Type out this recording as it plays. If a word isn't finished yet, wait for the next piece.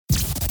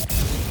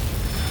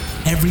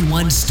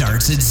Everyone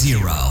starts at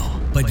zero,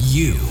 but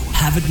you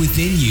have it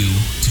within you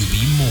to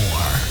be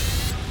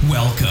more.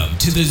 Welcome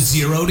to the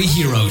Zero to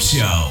Hero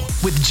Show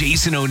with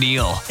Jason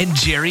O'Neill and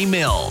Jerry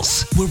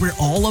Mills, where we're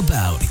all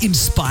about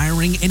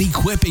inspiring and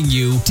equipping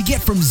you to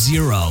get from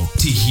zero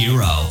to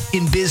hero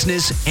in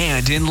business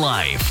and in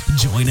life.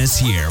 Join us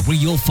here where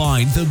you'll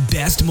find the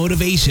best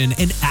motivation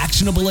and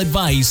actionable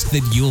advice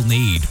that you'll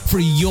need for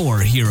your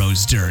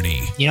hero's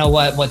journey. You know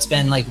what's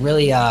been like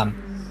really a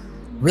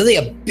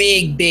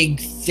big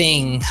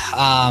thing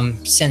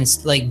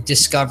since like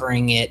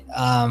discovering it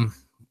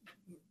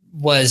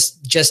was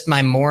just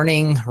my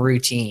morning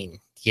routine.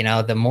 You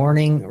know, the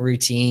morning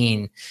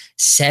routine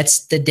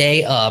sets the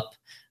day up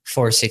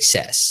for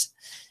success.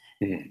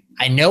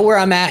 I know where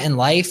I'm at in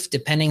life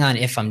depending on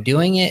if I'm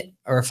doing it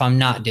or if I'm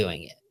not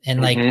doing it.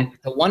 And like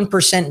the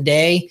 1%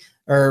 day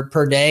or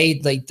per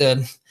day, like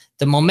the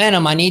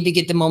momentum, I need to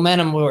get the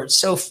momentum where it's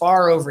so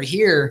far over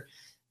here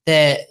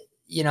that,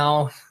 you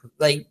know,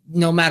 like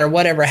no matter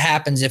whatever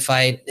happens, if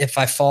I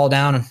fall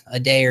down a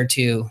day or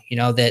two, you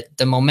know, that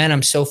the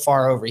momentum's so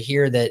far over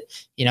here that,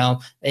 you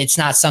know, it's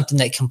not something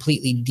that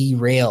completely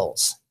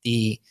derails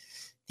the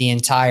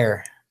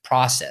entire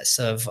process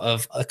of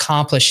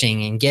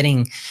accomplishing and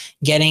getting,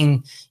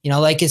 you know,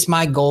 like it's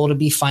my goal to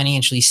be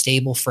financially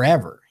stable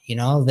forever. You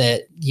know,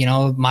 that, you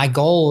know, my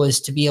goal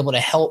is to be able to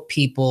help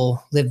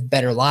people live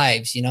better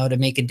lives, you know, to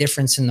make a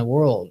difference in the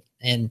world.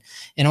 And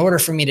in order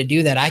for me to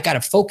do that, I got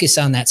to focus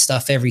on that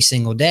stuff every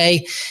single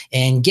day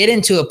and get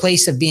into a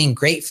place of being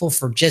grateful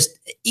for just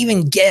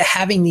even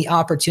having the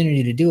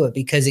opportunity to do it,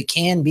 because it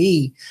can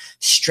be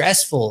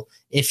stressful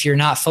if you're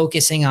not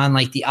focusing on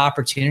like the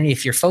opportunity.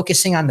 If you're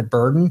focusing on the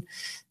burden,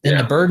 then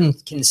the burden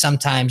can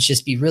sometimes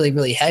just be really,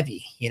 really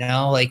heavy, you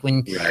know, like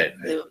when,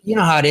 you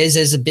know how it is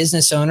as a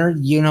business owner,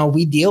 you know,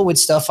 we deal with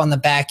stuff on the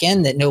back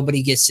end that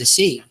nobody gets to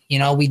see. You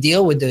know, we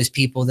deal with those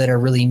people that are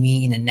really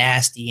mean and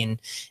nasty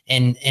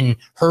and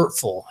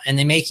hurtful, and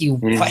they make you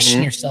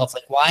question yourself.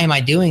 Like, why am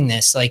I doing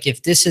this? Like,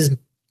 if this is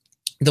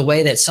the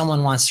way that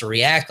someone wants to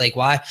react, like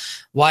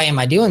why am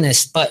I doing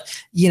this? But,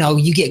 you know,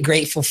 you get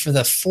grateful for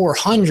the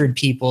 400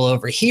 people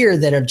over here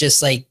that are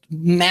just like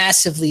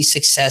massively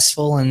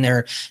successful and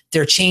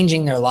they're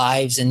changing their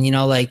lives. And, you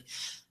know, like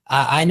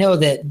I know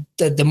that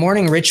the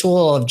morning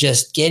ritual of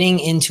just getting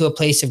into a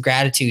place of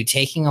gratitude,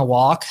 taking a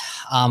walk,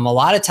 a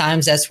lot of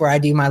times that's where I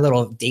do my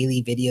little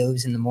daily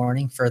videos in the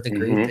morning for the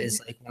group,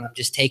 is like when I'm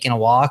just taking a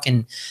walk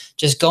and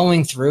just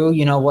going through,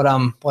 you know, what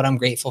I'm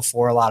grateful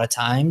for a lot of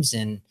times,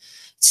 and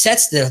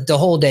sets the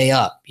whole day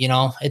up. You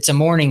know, it's a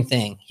morning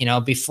thing. You know,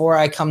 before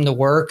I come to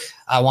work,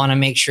 I want to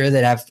make sure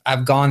that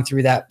I've gone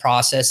through that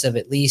process of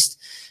at least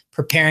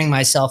preparing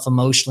myself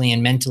emotionally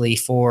and mentally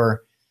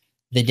for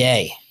the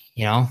day,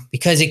 you know,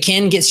 because it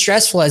can get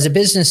stressful as a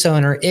business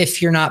owner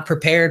if you're not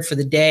prepared for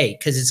the day,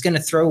 because it's going to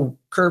throw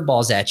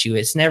curveballs at you.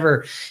 It's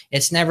never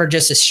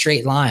just a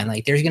straight line.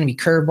 Like there's going to be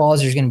curveballs.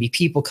 There's going to be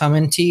people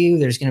coming to you.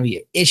 There's going to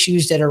be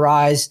issues that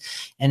arise.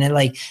 And then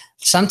like,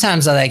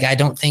 sometimes I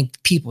don't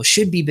think people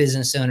should be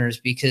business owners,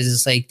 because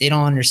it's like, they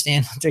don't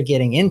understand what they're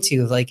getting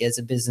into, like as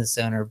a business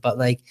owner. But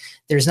like,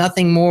 there's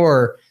nothing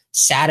more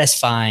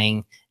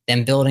satisfying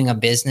than building a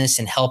business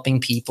and helping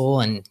people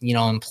and, you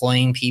know,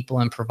 employing people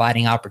and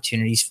providing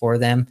opportunities for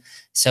them.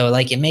 So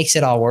like, it makes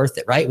it all worth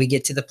it, right? We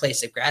get to the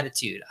place of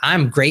gratitude.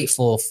 I'm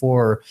grateful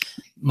for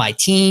my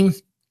team.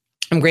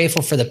 I'm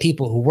grateful for the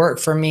people who work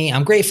for me.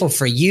 I'm grateful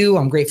for you.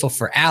 I'm grateful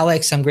for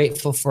Alex. I'm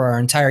grateful for our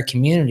entire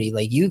community.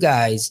 Like, you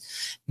guys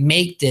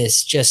make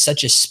this just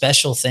such a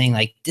special thing.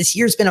 Like, this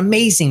year's been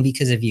amazing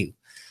because of you.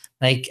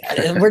 Like,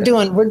 we're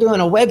doing a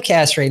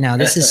webcast right now.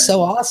 This is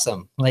so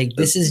awesome. Like,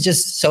 this is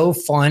just so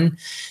fun.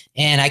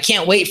 And I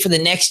can't wait for the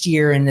next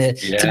year and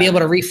to be able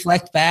to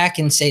reflect back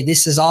and say,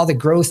 this is all the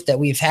growth that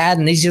we've had.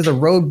 And these are the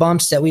road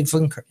bumps that we've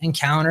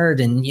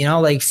encountered, and, you know,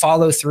 like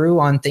follow through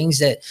on things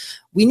that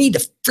we need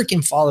to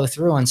freaking follow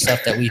through on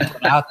stuff that we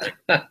put out there.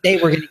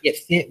 Today we're going to get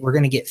fit. We're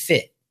going to get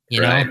fit,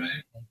 you know,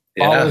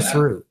 follow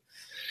through.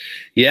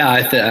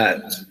 Yeah,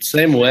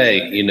 same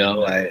way. You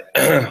know,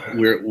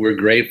 we're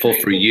grateful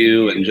for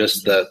you and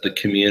just the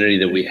community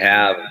that we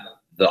have,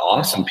 the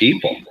awesome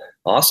people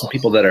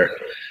that are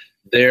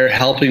there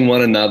helping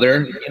one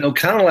another. You know,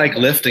 kind of like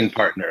lifting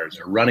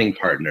partners or running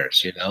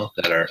partners. You know,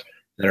 that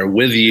are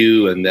with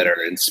you and that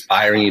are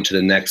inspiring you to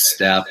the next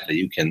step. That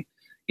you can,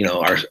 you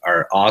know,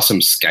 our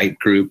awesome Skype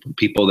group,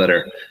 people that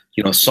are,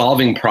 you know,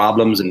 solving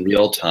problems in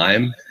real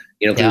time.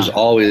 You know, there's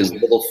always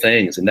little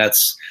things, and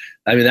that's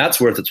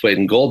worth its weight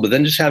in gold. But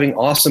then just having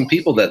awesome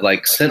people that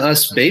like sent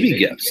us baby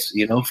gifts,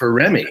 you know, for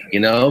Remy, you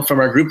know, from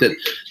our group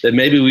that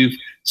maybe we've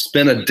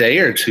spent a day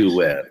or two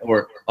with,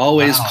 or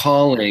always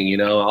calling, you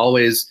know,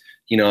 always,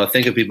 you know,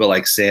 think of people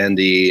like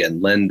Sandy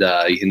and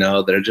Linda, you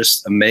know, that are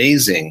just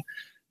amazing,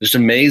 just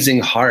amazing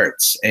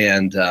hearts.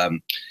 And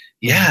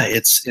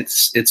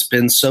it's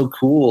been so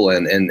cool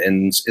and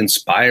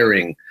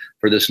inspiring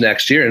for this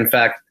next year. In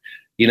fact,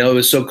 you know, it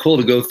was so cool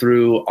to go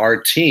through our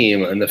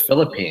team in the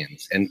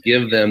Philippines and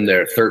give them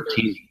their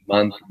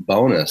 13-month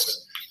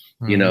bonus,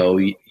 you know,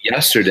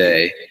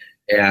 yesterday.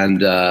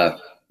 And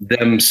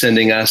them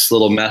sending us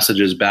little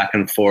messages back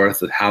and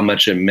forth of how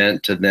much it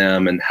meant to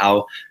them and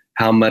how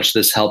much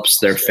this helps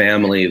their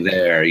family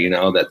there,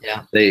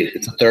 that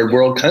it's a third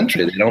world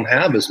country. They don't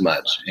have as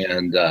much.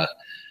 And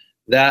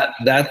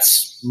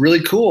that's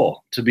really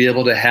cool to be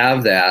able to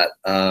have that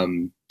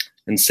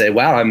and say,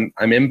 wow, I'm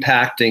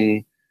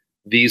impacting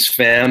these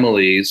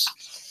families,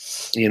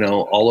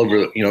 all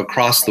over,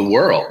 across the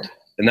world.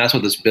 And that's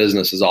what this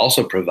business is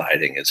also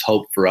providing, is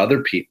hope for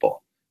other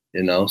people,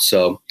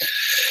 so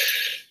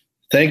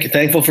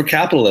thankful for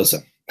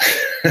capitalism.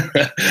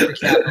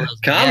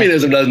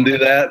 Communism doesn't do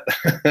that.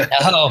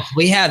 No,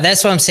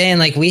 that's what I'm saying.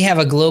 Like, we have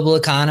a global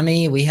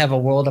economy. We have a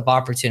world of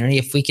opportunity.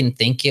 If we can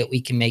think it,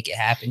 we can make it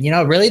happen.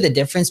 Really the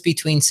difference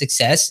between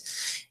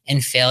success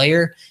and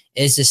failure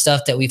is the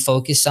stuff that we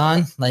focus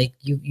on. Like,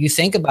 you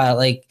think about it,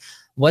 like,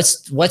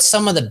 what's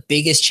some of the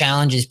biggest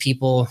challenges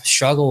people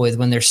struggle with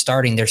when they're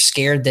starting? They're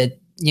scared that,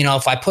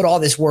 if I put all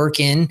this work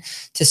in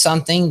to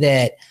something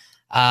that,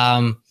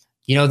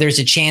 there's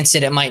a chance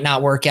that it might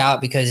not work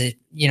out because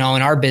in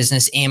our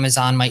business,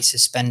 Amazon might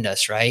suspend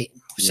us. Right.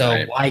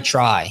 So why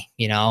try,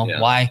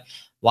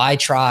 why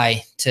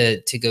try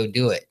to go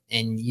do it?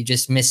 And you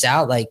just miss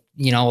out, like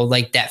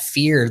that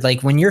fear.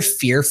 Like, when you're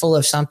fearful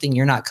of something,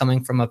 you're not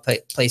coming from a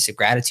place of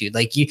gratitude.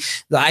 Like,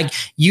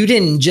 you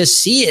didn't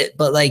just see it,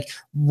 but like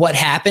what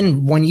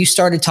happened when you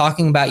started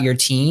talking about your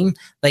team,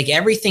 like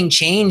everything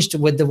changed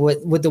with the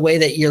way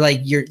that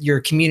you're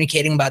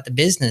communicating about the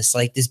business.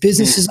 Like, this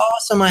business is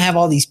awesome. I have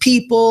all these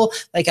people,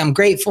 like, I'm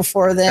grateful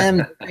for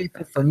them,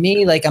 grateful for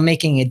me. Like, I'm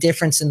making a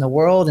difference in the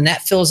world, and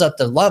that fills up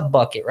the love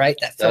bucket, right?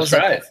 That fills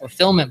up the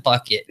fulfillment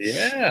bucket.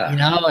 Yeah.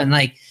 And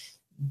like,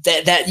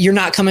 that you're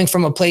not coming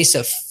from a place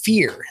of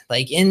fear,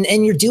 like, and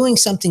you're doing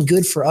something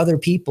good for other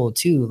people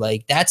too.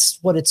 Like, that's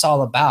what it's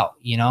all about,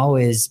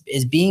 is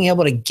being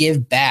able to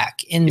give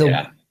back in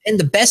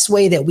the best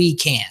way that we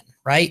can,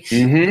 right?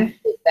 Mm-hmm.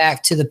 Give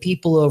back to the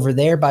people over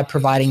there by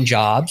providing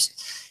jobs.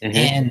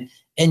 Mm-hmm.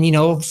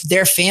 And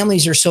their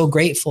families are so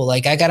grateful.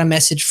 Like, I got a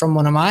message from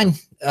one of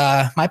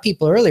my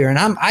people earlier, and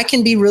I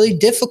can be really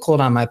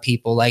difficult on my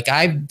people. Like,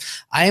 I'm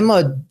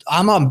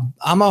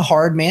a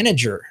hard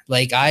manager.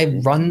 Like, I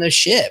run the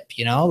ship,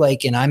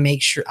 like, and I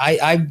make sure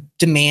I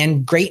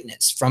demand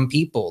greatness from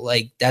people.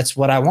 Like, that's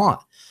what I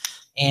want.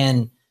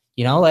 And,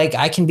 like,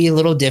 I can be a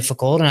little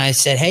difficult. And I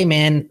said, hey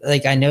man,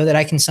 like, I know that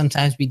I can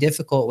sometimes be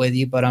difficult with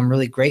you, but I'm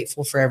really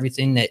grateful for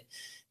everything that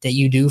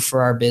you do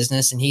for our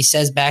business. And he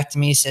says back to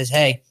me, he says,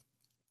 hey,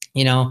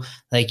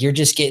 like, you're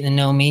just getting to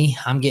know me.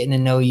 I'm getting to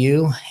know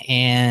you.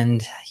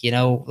 And,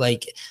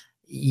 like,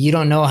 you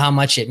don't know how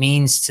much it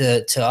means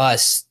to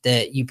us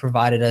that you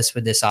provided us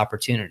with this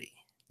opportunity,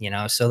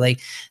 so like,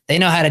 they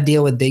know how to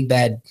deal with Big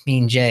Bad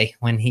Mean Jay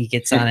when he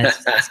gets on his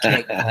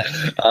kick. But,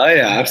 oh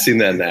yeah. I've seen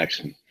that in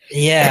action.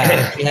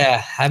 Yeah.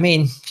 Yeah. I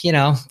mean,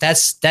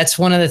 that's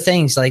one of the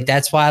things, like,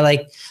 that's why,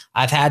 like,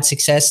 I've had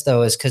success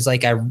though, is because,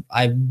 like,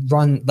 I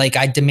run, like,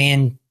 I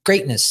demand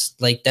greatness.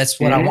 Like, that's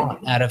what I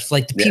want out of,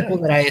 like, the people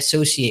that I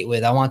associate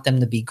with. I want them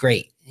to be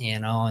great,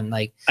 and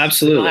like,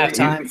 absolutely, I don't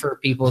have time for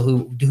people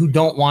who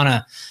don't want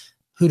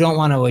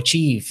to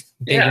achieve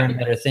bigger and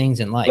better things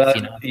in life.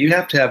 But you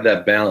have to have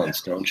that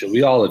balance, don't you?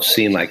 We all have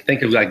seen, like,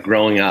 think of like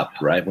growing up,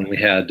 right? When we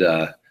had,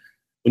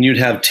 when you'd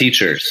have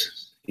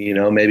teachers,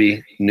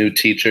 maybe new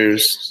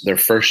teachers, their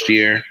first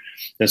year,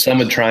 and some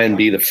would try and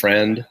be the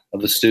friend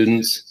of the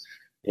students,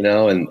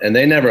 and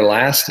they never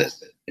lasted.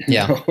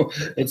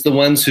 It's the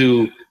ones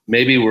who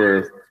maybe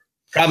were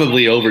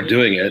probably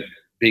overdoing it,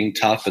 being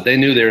tough, but they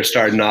knew they were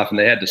starting off, and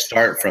they had to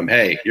start from,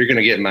 hey, you're going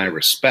to get my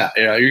respect.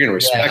 You're going to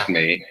respect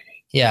me.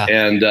 Yeah.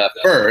 And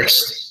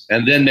first,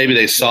 and then maybe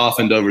they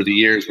softened over the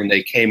years when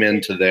they came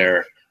into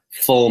their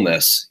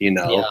fullness,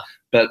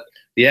 But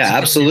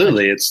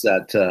absolutely, it's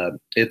that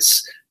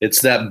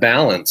it's that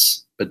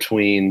balance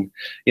between,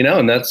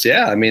 and that's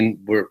I mean,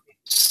 we're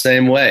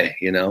same way,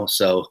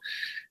 So.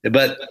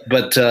 But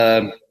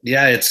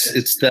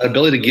it's the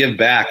ability to give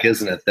back,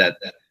 isn't it?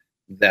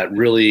 That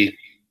really,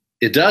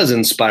 it does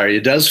inspire you.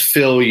 It does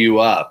fill you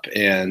up.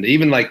 And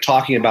even like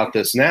talking about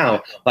this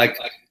now, like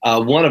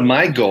one of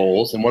my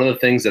goals and one of the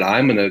things that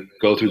I'm going to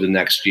go through the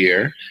next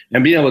year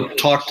and being able to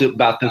talk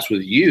about this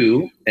with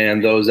you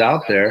and those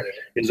out there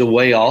is a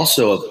way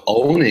also of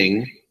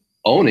owning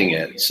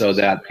it, so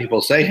that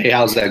people say, hey,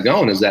 how's that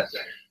going? Is that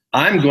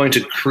I'm going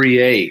to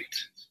create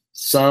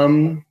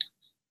some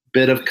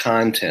bit of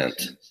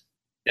content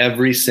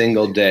every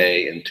single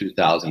day in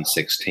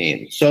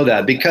 2016, so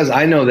that, because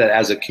I know that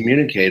as a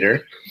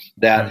communicator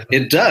that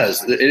it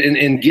does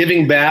in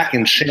giving back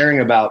and sharing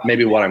about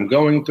maybe what I'm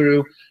going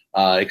through,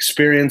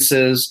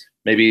 experiences,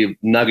 maybe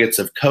nuggets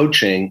of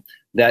coaching,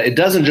 that it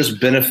doesn't just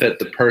benefit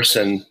the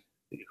person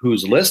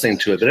who's listening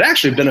to it, but it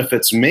actually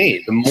benefits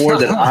me. The more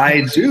that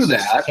I do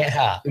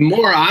that, the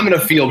more I'm going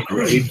to feel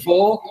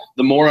grateful,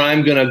 the more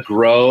I'm going to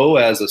grow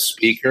as a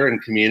speaker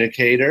and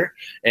communicator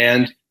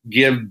and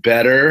give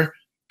better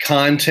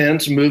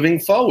content moving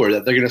forward,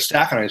 that they're going to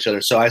stack on each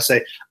other. So I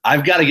say,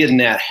 I've got to get in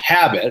that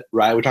habit,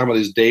 right? We're talking about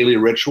these daily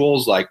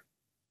rituals, like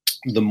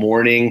the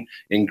morning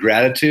in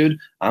gratitude,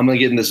 I'm going to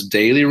get in this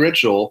daily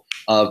ritual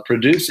of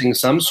producing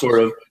some sort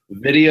of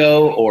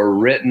video or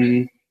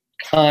written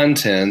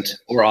content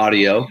or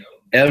audio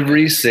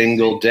every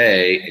single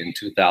day in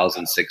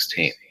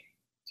 2016.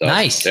 So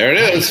nice. there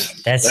it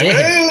is. That's there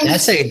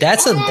it.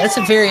 That's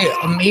a very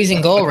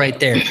amazing goal right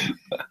there.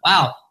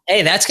 Wow.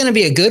 Hey, that's going to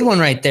be a good one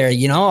right there.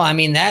 You know, I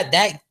mean,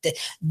 that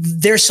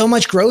there's so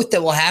much growth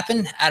that will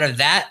happen out of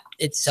that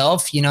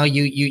itself. You know,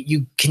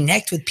 you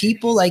connect with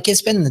people. Like,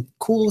 it's been the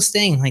coolest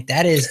thing. Like,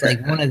 that is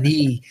like one of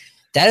the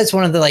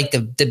like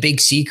the big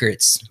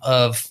secrets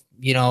of,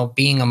 you know,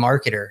 being a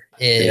marketer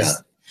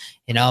is,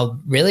 you know,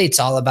 really it's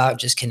all about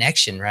just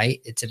connection, right?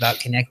 It's about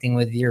connecting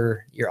with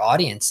your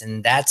audience,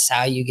 and that's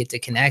how you get to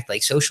connect.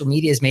 Like, social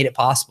media has made it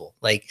possible.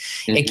 Like,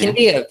 it can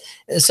be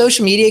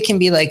social media can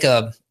be like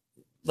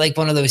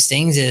one of those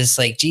things is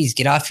like, geez,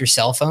 get off your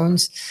cell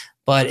phones.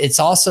 But it's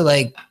also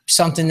like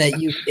something that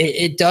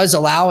it does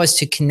allow us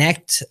to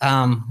connect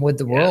with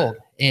the world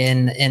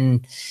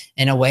in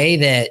a way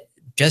that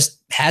just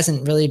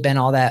hasn't really been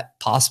all that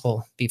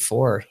possible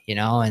before, you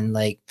know? And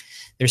like,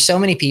 there's so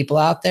many people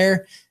out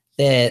there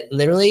that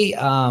literally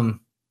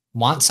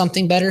want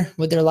something better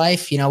with their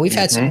life. You know, we've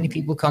had so many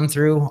people come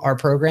through our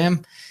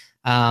program.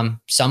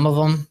 Some of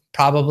them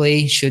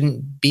probably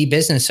shouldn't be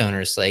business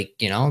owners. Like,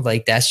 you know,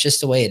 like that's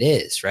just the way it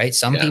is, right?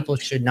 Some people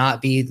should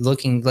not be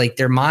looking, like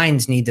their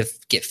minds need to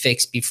get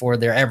fixed before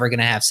they're ever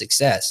going to have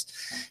success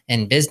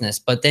in business.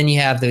 But then you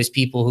have those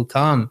people who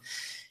come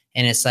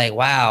and it's like,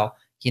 wow,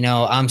 you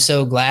know, I'm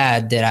so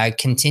glad that I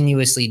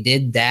continuously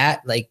did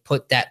that, like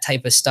put that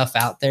type of stuff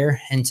out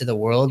there into the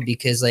world,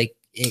 because like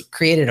it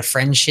created a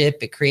friendship,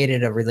 it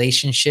created a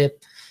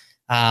relationship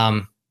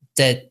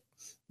that,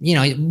 you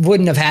know, it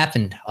wouldn't have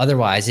happened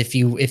otherwise if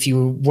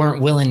you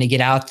weren't willing to get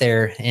out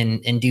there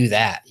and do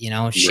that, you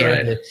know,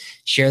 share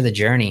the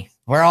journey.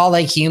 We're all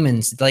like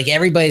humans. Like,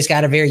 everybody's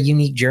got a very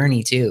unique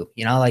journey too,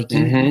 you know, like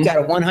you've got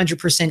a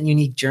 100%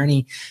 unique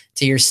journey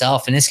to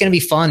yourself, and it's going to be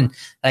fun.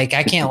 Like,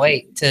 I can't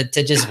wait to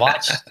just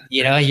watch,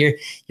 you know,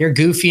 you're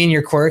goofy and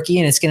you're quirky,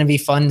 and it's going to be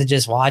fun to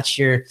just watch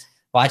you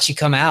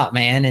come out,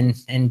 man,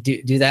 and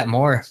do that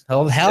more.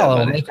 Oh, hell,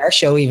 it'll make our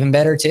show even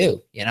better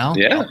too, you know?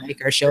 It'll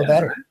make our show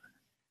better.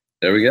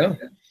 There we go.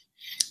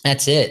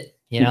 That's it.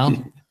 You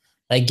know,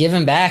 like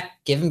giving back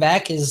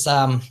is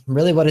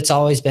really what it's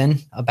always been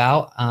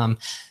about.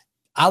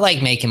 I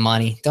like making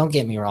money. Don't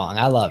get me wrong.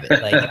 I love it.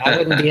 Like, I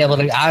wouldn't be able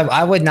to,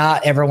 I would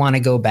not ever want to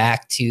go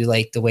back to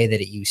like the way that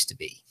it used to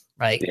be.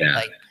 Right. Yeah.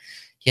 Like,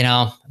 you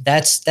know,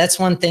 that's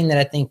one thing that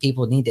I think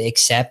people need to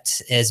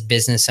accept as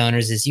business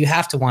owners is you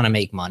have to want to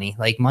make money.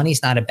 Like,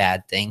 money's not a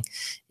bad thing.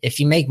 If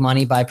you make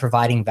money by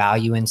providing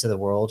value into the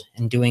world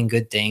and doing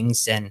good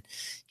things, and,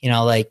 you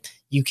know, like,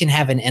 you can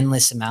have an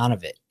endless amount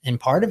of it. And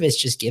part of it's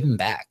just giving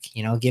back,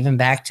 you know, giving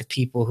back to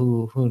people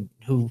who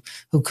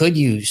could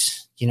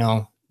use, you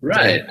know,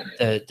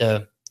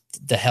 the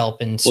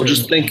help. And well,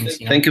 just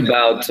think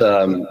about,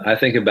 I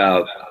think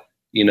about,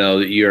 you know,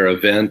 your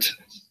event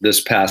this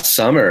past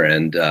summer,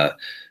 and,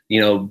 you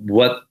know,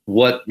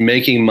 what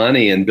making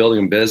money and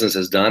building a business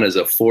has done is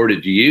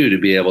afforded you to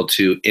be able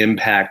to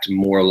impact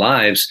more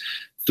lives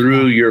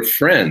through your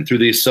friend, through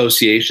the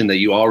association that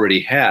you already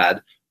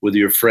had with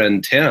your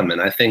friend Tim.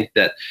 And I think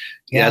that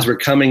as we're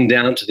coming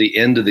down to the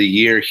end of the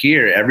year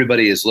here,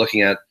 everybody is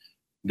looking at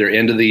their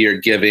end of the year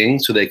giving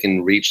so they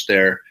can reach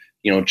their,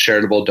 you know,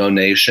 charitable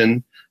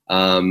donation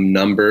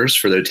numbers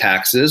for their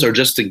taxes, or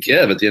just to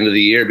give at the end of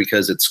the year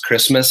because it's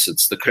Christmas,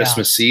 it's the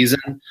Christmas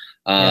season.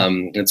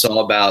 It's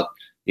all about,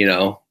 you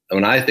know,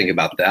 when I think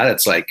about that,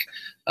 it's like,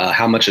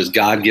 how much has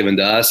God given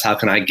to us? How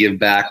can I give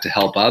back to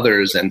help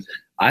others? And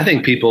I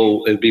think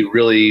it'd be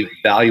really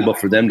valuable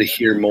for them to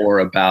hear more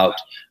about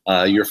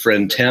your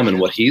friend Tim and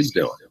what he's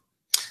doing.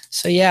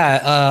 So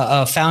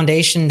a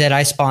foundation that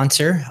I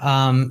sponsor,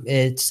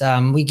 it's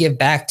we give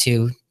back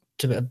to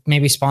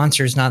maybe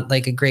sponsor is not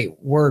like a great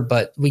word,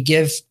 but we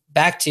give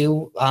back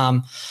to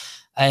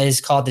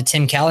is called the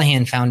Tim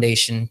Callahan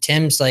Foundation.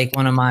 Tim's like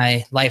one of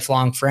my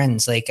lifelong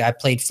friends. Like, I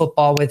played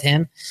football with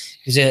him.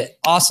 He's an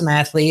awesome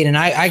athlete, and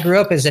I grew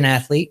up as an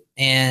athlete,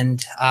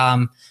 and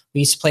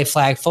we used to play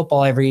flag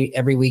football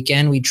every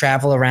weekend. We'd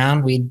travel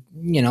around.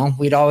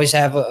 We'd always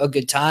have a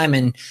good time.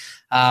 And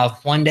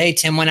one day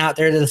Tim went out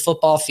there to the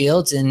football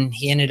fields, and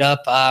he ended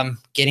up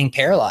getting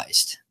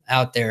paralyzed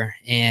out there.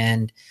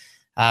 And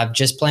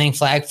just playing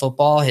flag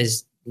football,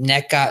 his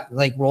neck got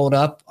like rolled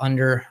up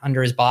under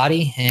his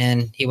body,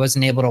 and he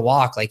wasn't able to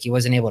walk. Like, he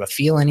wasn't able to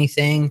feel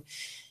anything.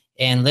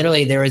 And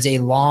literally there was a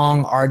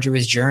long,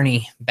 arduous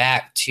journey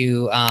back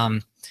to,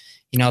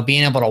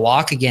 being able to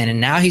walk again.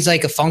 And now he's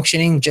like a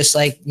functioning, just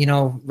like, you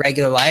know,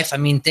 regular life. I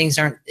mean, things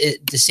aren't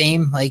the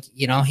same. Like,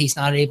 you know, he's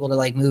not able to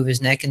like move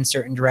his neck in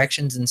certain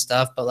directions and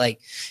stuff, but like,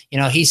 you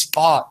know, he's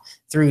fought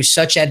through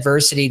such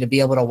adversity to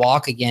be able to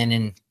walk again.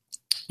 And,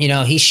 you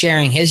know, he's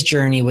sharing his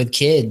journey with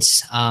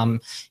kids.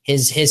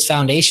 His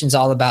foundation's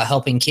all about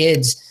helping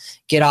kids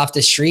get off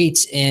the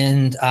streets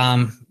and,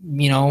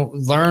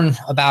 learn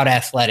about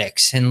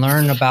athletics and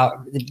learn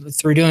about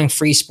through doing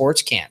free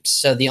sports camps.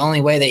 So the only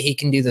way that he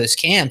can do those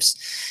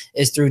camps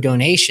is through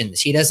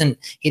donations. He doesn't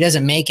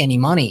make any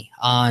money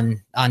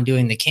on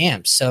doing the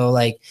camps. So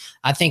like,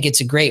 I think it's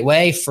a great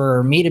way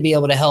for me to be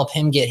able to help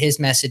him get his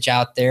message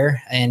out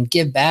there and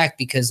give back,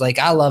 because like,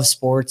 I love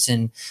sports,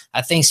 and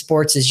I think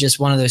sports is just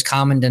one of those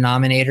common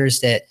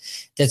denominators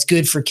that's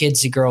good for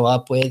kids to grow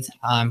up with.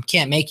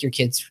 Can't make your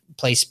kids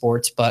play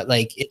sports, but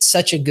like, it's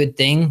such a good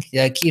thing.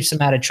 It keeps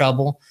them out of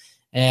trouble.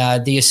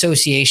 The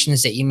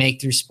associations that you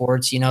make through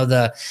sports,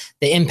 the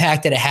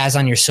impact that it has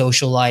on your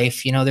social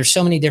life. There's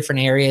so many different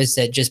areas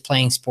that just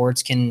playing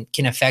sports can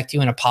affect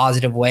you in a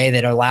positive way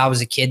that allows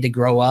a kid to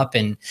grow up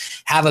and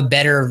have a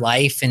better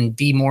life and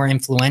be more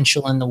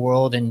influential in the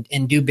world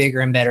and do bigger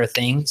and better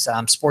things.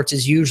 Sports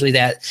is usually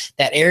that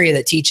area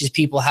that teaches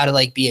people how to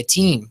like be a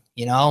team,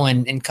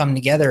 and come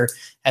together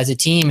as a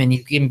team, and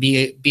you can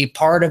be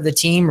part of the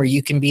team, or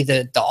you can be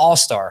the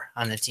all-star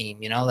on the team,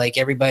 like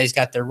everybody's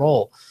got their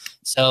role.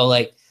 So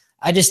like,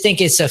 I just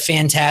think it's a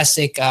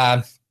fantastic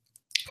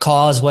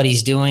cause what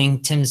he's doing.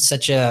 Tim's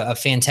such a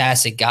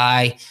fantastic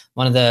guy.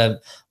 One of the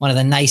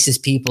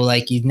nicest people.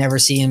 Like, you'd never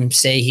see him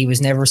say he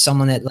was never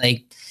someone that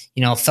like,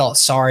 felt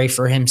sorry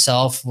for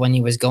himself when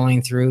he was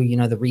going through,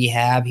 the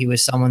rehab. He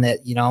was someone that,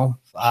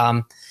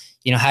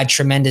 had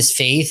tremendous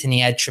faith, and he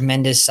had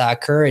tremendous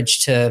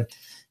courage to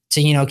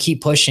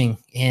keep pushing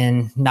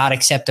and not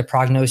accept the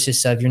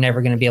prognosis of you're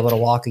never going to be able to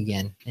walk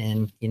again.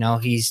 And,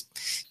 he's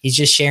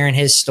just sharing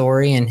his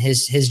story and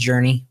his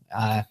journey.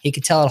 He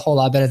could tell it a whole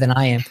lot better than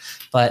I am,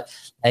 but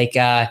like,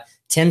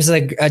 Tim's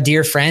a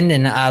dear friend,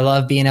 and I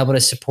love being able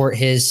to support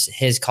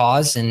his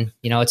cause. And,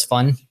 it's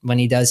fun when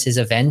he does his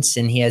events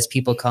and he has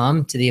people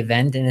come to the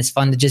event, and it's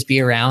fun to just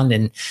be around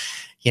and,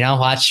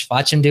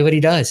 watch him do what he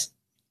does.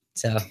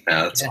 So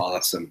that's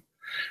awesome.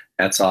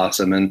 That's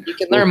awesome. And you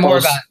can learn more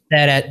about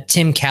that at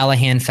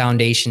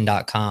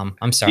timcallahanfoundation.com.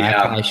 I'm sorry. Yeah.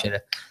 I probably should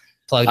have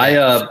plugged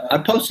that. I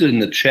posted in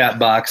the chat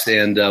box,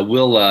 and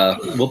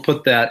we'll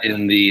put that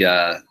in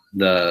the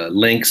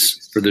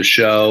links for the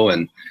show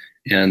and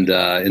in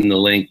the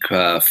link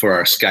for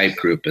our Skype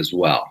group as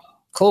well.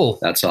 Cool.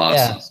 That's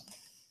awesome.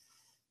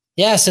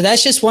 Yeah. So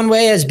that's just one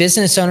way as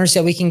business owners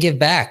that we can give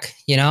back,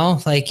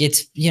 like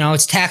it's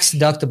tax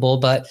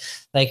deductible, but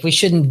like, we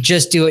shouldn't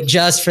just do it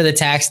just for the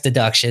tax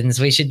deductions.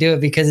 We should do it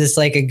because it's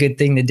like a good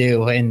thing to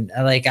do. And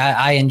like,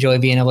 I enjoy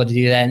being able to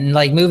do that. And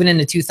like, moving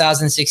into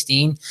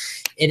 2016,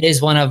 it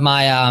is one of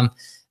my,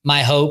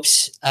 my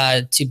hopes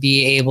to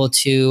be able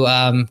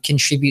to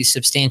contribute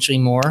substantially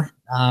more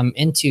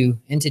into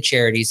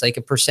charities. Like,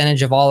 a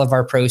percentage of all of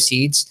our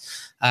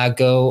proceeds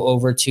go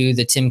over to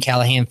the Tim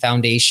Callahan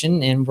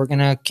Foundation, and we're going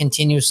to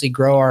continuously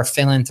grow our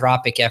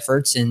philanthropic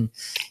efforts and,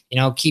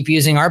 keep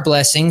using our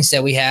blessings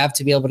that we have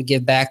to be able to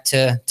give back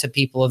to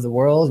people of the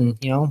world and,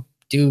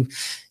 do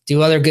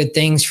other good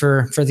things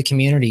for the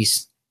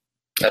communities.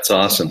 That's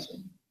awesome.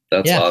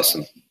 That's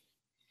awesome.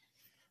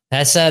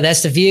 That's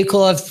the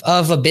vehicle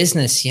of a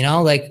business,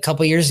 like a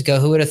couple of years ago,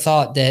 who would have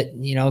thought that,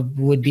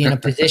 would be in a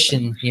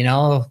position,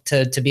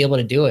 to be able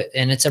to do it.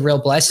 And it's a real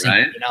blessing,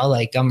 right?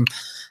 Like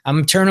I'm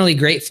eternally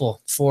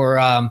grateful for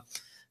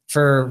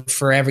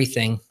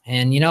everything.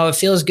 And, it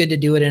feels good to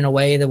do it in a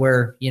way that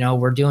we're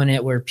doing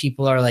it where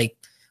people are like,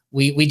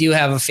 we do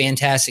have a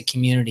fantastic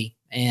community,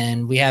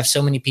 and we have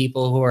so many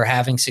people who are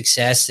having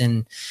success.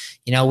 And,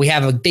 we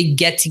have a big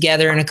get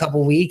together in a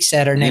couple of weeks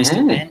at our next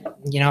event,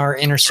 our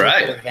inner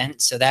circle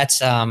event. So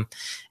that's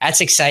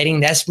exciting.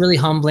 That's really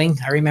humbling.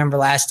 I remember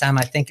last time,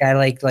 I think I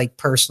like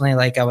personally,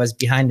 like I was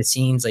behind the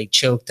scenes, like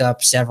choked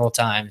up several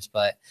times,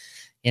 but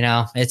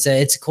it's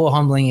a cool,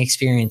 humbling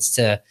experience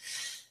to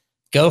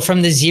go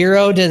from the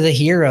zero to the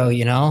hero,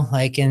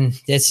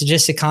 and it's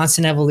just a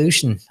constant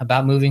evolution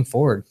about moving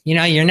forward.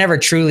 You're never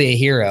truly a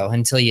hero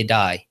until you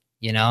die,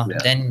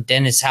 then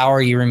it's how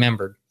are you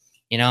remembered,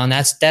 and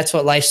that's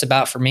what life's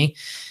about for me,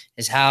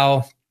 is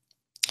how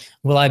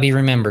will I be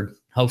remembered?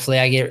 Hopefully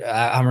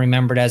I'm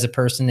remembered as a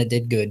person that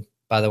did good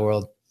by the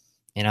world.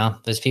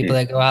 There's people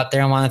that go out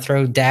there and want to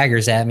throw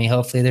daggers at me.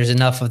 Hopefully there's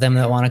enough of them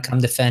that want to come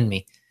defend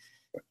me,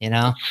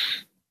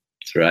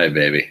 That's right,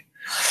 baby.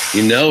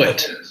 You know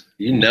it.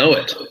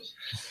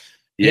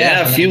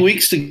 Yeah, a few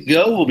weeks to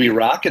go. We'll be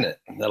rocking it.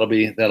 That'll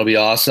be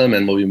awesome.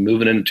 And we'll be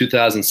moving into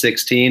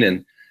 2016.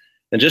 And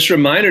just a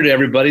reminder to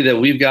everybody that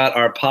we've got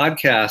our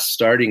podcast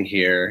starting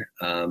here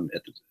in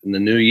the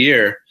new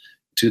year,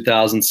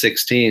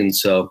 2016.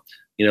 So,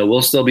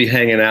 we'll still be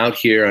hanging out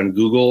here on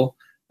Google,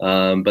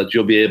 but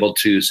you'll be able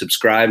to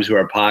subscribe to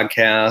our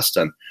podcast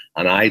on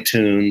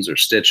iTunes or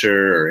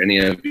Stitcher or any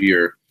of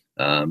your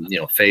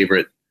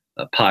favorite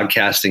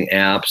podcasting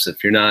apps.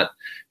 If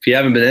you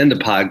haven't been into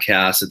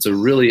podcasts, it's a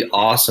really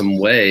awesome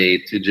way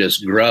to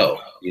just grow.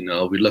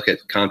 We look at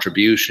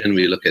contribution,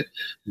 we look at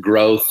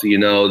growth,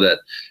 that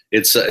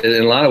it's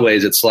in a lot of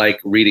ways, it's like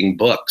reading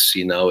books,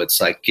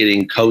 it's like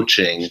getting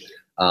coaching,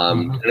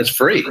 and it's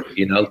free,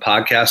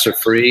 podcasts are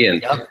free.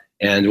 And,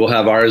 And we'll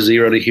have our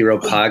Zero to Hero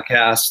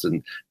podcast.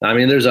 And I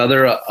mean, there's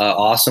other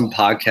awesome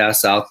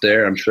podcasts out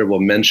there. I'm sure we'll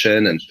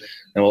mention, and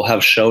we'll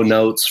have show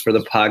notes for the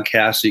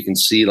podcast so you can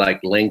see like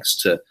links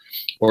to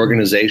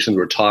organizations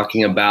we're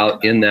talking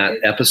about in that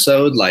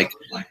episode, like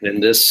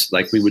in this,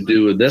 like we would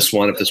do with this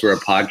one if this were a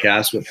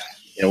podcast.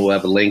 We'll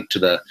have a link to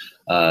the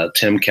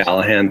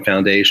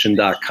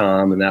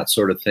TimCallahanFoundation.com and that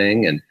sort of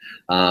thing. And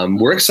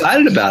we're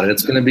excited about it.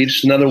 It's going to be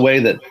just another way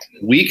that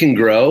we can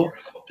grow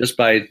just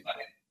by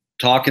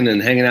talking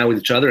and hanging out with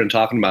each other and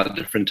talking about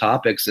different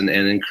topics, and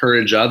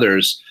encourage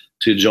others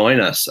to join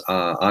us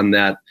on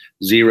that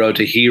Zero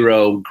to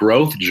Hero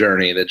growth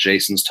journey that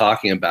Jason's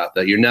talking about.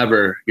 That you're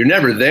never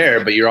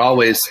there, but you're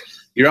always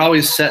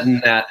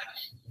setting that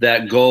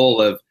goal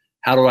of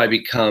how do I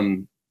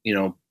become,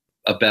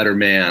 a better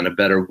man, a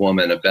better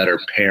woman, a better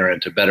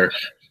parent, a better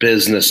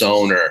business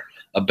owner,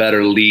 a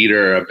better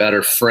leader, a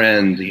better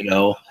friend,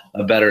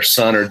 a better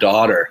son or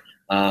daughter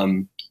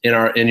in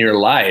your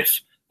life.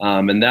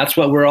 And that's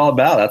what we're all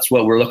about. That's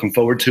what we're looking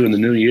forward to in the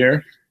new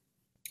year.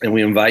 And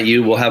we invite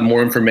you. We'll have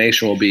more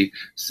information we'll be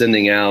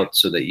sending out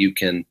so that you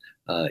can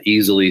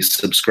easily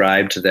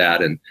subscribe to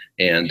that and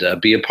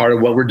be a part of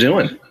what we're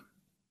doing.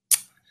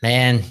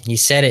 Man, you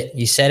said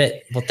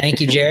it. Well, thank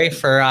you, Jerry,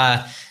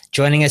 for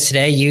joining us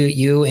today.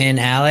 You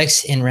and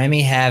Alex and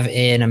Remy have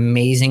an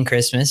amazing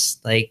Christmas.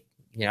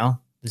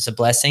 It's a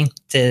blessing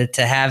to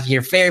have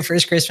your very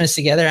first Christmas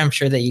together. I'm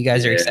sure that you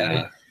guys are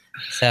excited.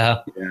 So,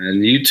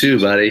 and you too,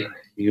 buddy.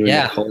 You and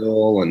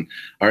Nicole. And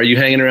are you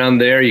hanging around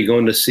there? Are you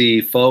going to see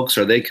folks?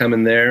 Are they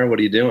coming there? What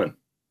are you doing?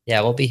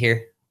 Yeah, we'll be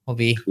here. We'll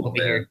be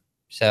here.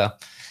 So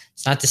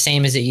it's not the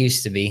same as it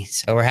used to be.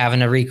 So we're having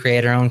to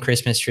recreate our own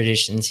Christmas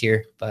traditions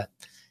here. But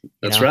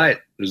that's right.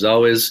 There's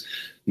always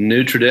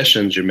new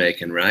traditions you're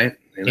making, right?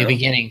 New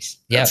beginnings.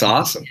 Yeah, that's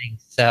awesome.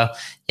 So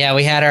yeah,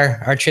 we had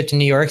our trip to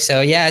New York.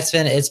 So yeah,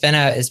 it's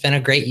been a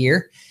great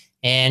year.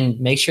 And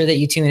make sure that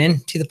you tune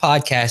in to the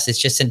podcast. It's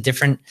just a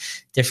different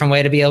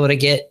way to be able to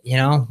get,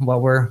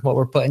 what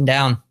we're putting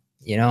down,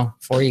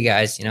 for you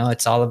guys.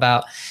 It's all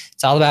about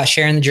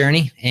sharing the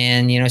journey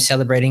and,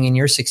 celebrating in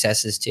your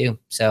successes too.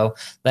 So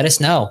let us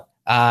know,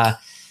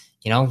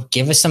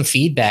 give us some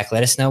feedback.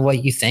 Let us know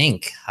what you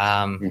think.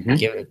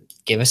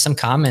 Give us some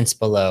comments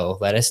below.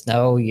 Let us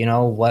know,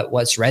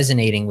 what's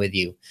resonating with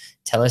you.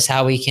 Tell us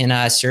how we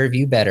can serve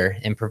you better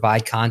and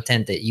provide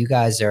content that you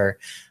guys are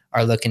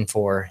looking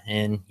for,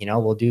 and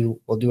we'll do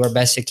our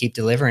best to keep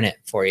delivering it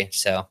for you.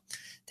 So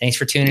thanks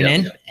for tuning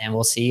in, and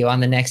we'll see you on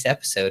the next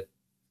episode.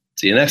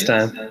 See you next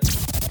time.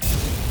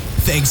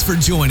 Thanks for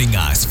joining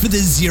us for the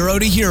Zero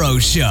to Hero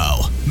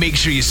Show. Make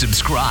sure you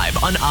subscribe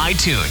on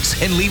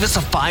iTunes and leave us a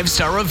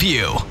 5-star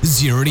review.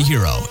 Zero to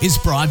Hero is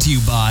brought to you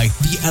by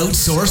The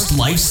Outsourced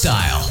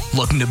Lifestyle.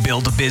 Looking to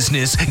build a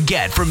business?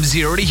 Get from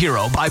zero to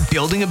hero by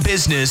building a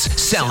business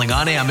selling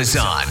on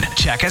Amazon.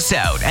 Check us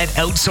out at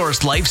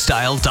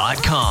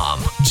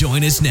outsourcedlifestyle.com.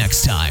 Join us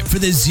next time for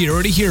the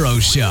Zero to Hero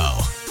Show.